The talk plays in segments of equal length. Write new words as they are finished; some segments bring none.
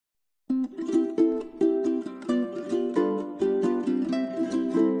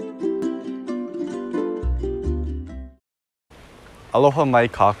Aloha mai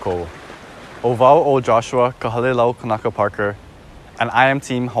kako. Ovao o Joshua Kahalelau Kanaka Parker, and I am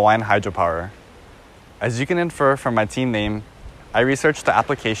Team Hawaiian Hydropower. As you can infer from my team name, I researched the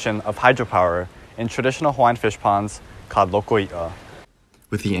application of hydropower in traditional Hawaiian fish ponds called lokoi'a.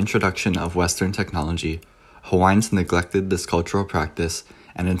 With the introduction of Western technology, Hawaiians neglected this cultural practice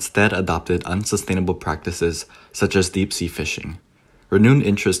and instead adopted unsustainable practices such as deep-sea fishing. Renewed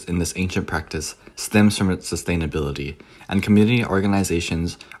interest in this ancient practice stems from its sustainability, and community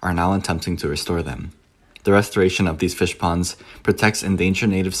organizations are now attempting to restore them. The restoration of these fish ponds protects endangered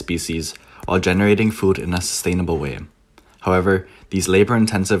native species while generating food in a sustainable way. However, these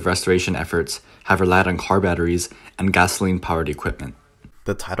labor-intensive restoration efforts have relied on car batteries and gasoline-powered equipment.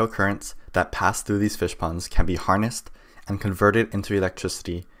 The tidal currents that pass through these fish ponds can be harnessed and converted into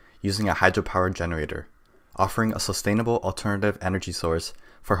electricity using a hydropower generator, offering a sustainable alternative energy source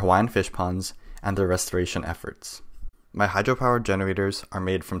for Hawaiian fish ponds and their restoration efforts. My hydropower generators are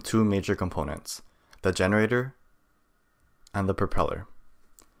made from two major components, the generator and the propeller.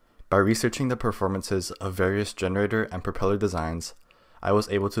 By researching the performances of various generator and propeller designs, I was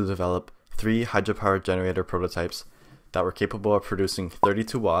able to develop 3 hydropower generator prototypes that were capable of producing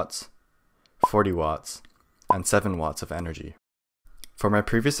 32 watts, 40 watts, and 7 watts of energy. For my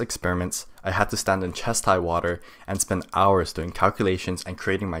previous experiments, I had to stand in chest-high water and spend hours doing calculations and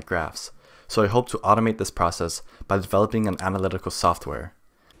creating my graphs, so I hope to automate this process by developing an analytical software.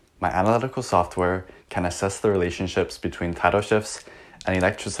 My analytical software can assess the relationships between tidal shifts and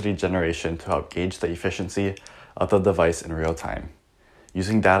electricity generation to help gauge the efficiency of the device in real time.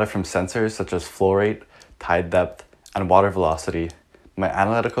 Using data from sensors such as flow rate, tide depth, and water velocity, my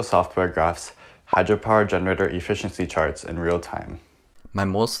analytical software graphs hydropower generator efficiency charts in real time. My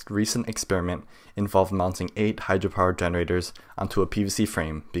most recent experiment involved mounting 8 hydropower generators onto a PVC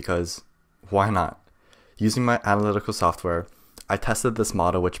frame because, why not? Using my analytical software, I tested this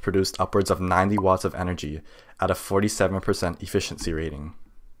model which produced upwards of 90 watts of energy at a 47% efficiency rating.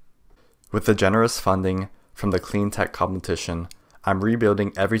 With the generous funding from the Clean Tech competition, I'm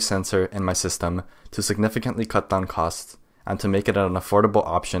rebuilding every sensor in my system to significantly cut down costs and to make it an affordable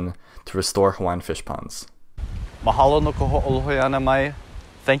option to restore Hawaiian fish ponds. Mahalo no ka ho'olohoi ana mai.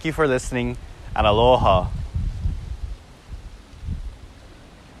 Thank you for listening, and aloha.